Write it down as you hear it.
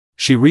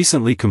She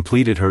recently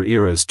completed her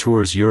Eras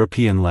Tour's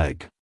European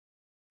leg.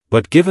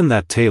 But given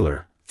that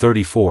Taylor,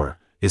 34,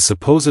 is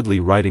supposedly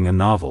writing a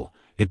novel,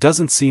 it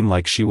doesn't seem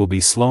like she will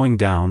be slowing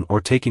down or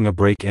taking a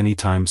break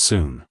anytime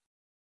soon.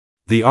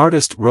 The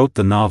artist wrote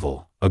the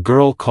novel, A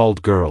Girl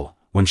Called Girl,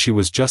 when she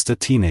was just a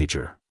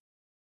teenager.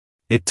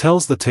 It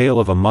tells the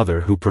tale of a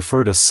mother who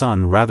preferred a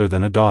son rather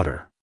than a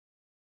daughter.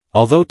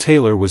 Although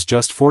Taylor was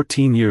just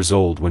 14 years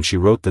old when she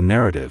wrote the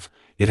narrative,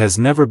 it has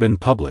never been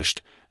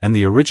published, and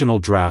the original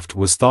draft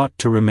was thought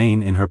to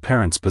remain in her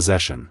parents'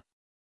 possession.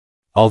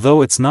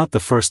 Although it's not the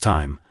first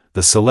time,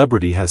 the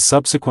celebrity has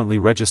subsequently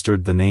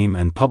registered the name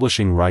and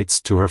publishing rights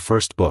to her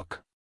first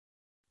book.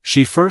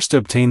 She first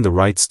obtained the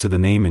rights to the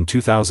name in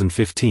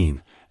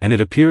 2015, and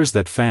it appears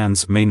that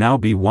fans may now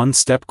be one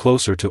step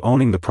closer to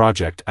owning the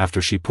project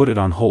after she put it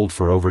on hold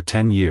for over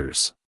 10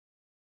 years.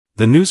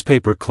 The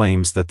newspaper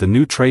claims that the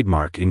new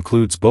trademark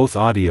includes both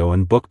audio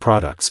and book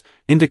products,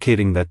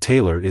 indicating that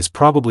Taylor is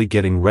probably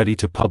getting ready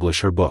to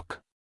publish her book.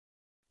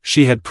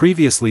 She had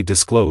previously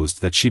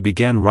disclosed that she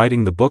began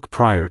writing the book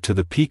prior to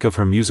the peak of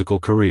her musical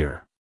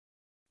career.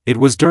 It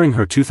was during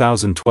her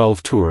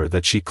 2012 tour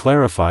that she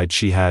clarified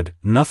she had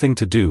nothing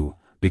to do,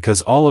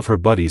 because all of her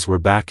buddies were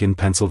back in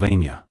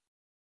Pennsylvania.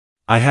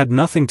 "I had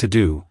nothing to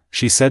do,"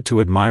 she said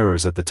to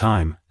admirers at the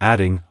time,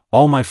 adding,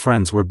 "All my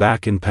friends were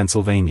back in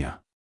Pennsylvania.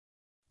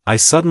 I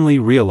suddenly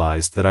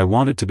realized that I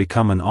wanted to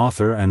become an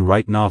author and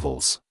write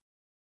novels.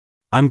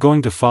 I'm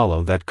going to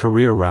follow that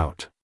career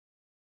route."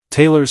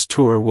 Taylor's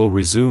tour will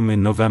resume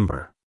in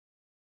November.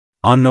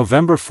 On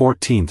November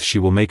 14 she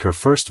will make her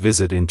first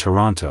visit in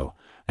Toronto,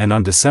 and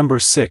on December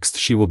 6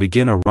 she will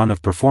begin a run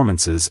of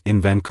performances in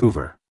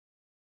Vancouver.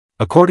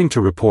 According to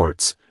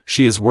reports,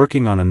 she is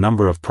working on a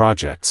number of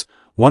projects,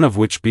 one of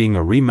which being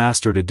a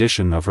remastered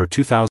edition of her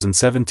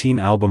 2017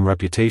 album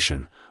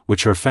Reputation,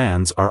 which her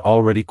fans are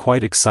already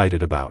quite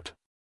excited about.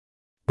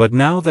 But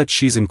now that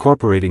she's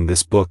incorporating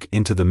this book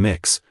into the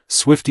mix,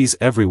 Swifties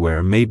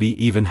everywhere may be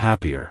even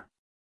happier.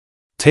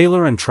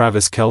 Taylor and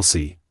Travis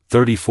Kelce,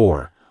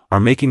 34, are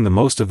making the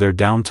most of their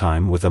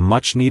downtime with a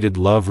much-needed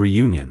Love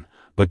reunion,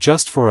 but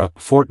just for a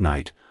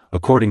fortnight,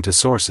 according to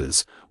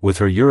sources, with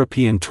her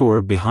European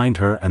tour behind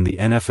her and the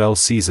NFL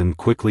season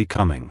quickly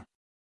coming.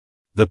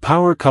 The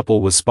power couple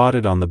was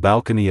spotted on the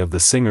balcony of the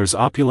singer's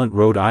opulent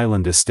Rhode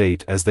Island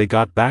estate as they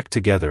got back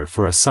together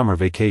for a summer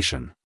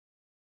vacation.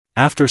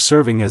 After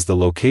serving as the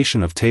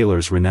location of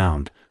Taylor's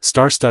renowned,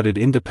 star-studded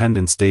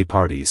Independence Day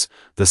parties,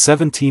 the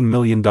 $17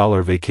 million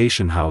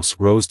vacation house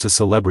rose to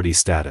celebrity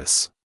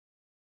status.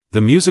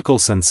 The musical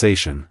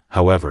sensation,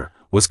 however,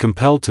 was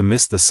compelled to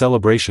miss the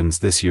celebrations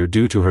this year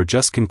due to her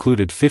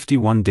just-concluded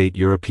 51-date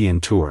European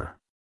tour.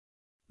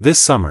 This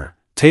summer,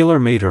 Taylor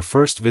made her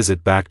first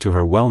visit back to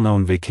her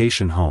well-known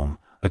vacation home,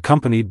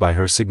 accompanied by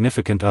her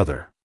significant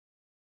other.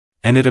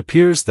 And it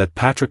appears that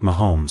Patrick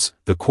Mahomes,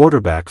 the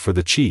quarterback for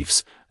the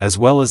Chiefs, as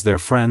well as their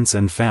friends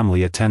and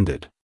family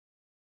attended.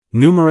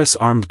 Numerous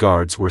armed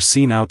guards were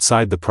seen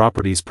outside the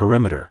property's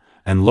perimeter,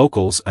 and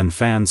locals and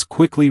fans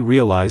quickly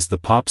realized the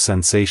pop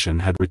sensation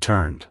had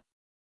returned.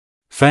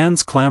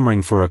 Fans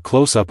clamoring for a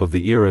close-up of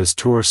the Eras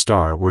Tour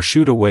star were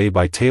shooed away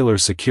by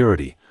Taylor's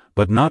security,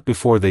 but not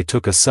before they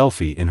took a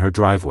selfie in her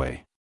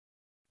driveway.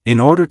 In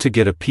order to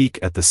get a peek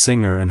at the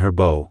singer and her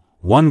beau,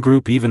 one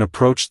group even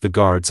approached the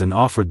guards and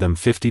offered them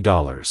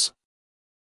 $50.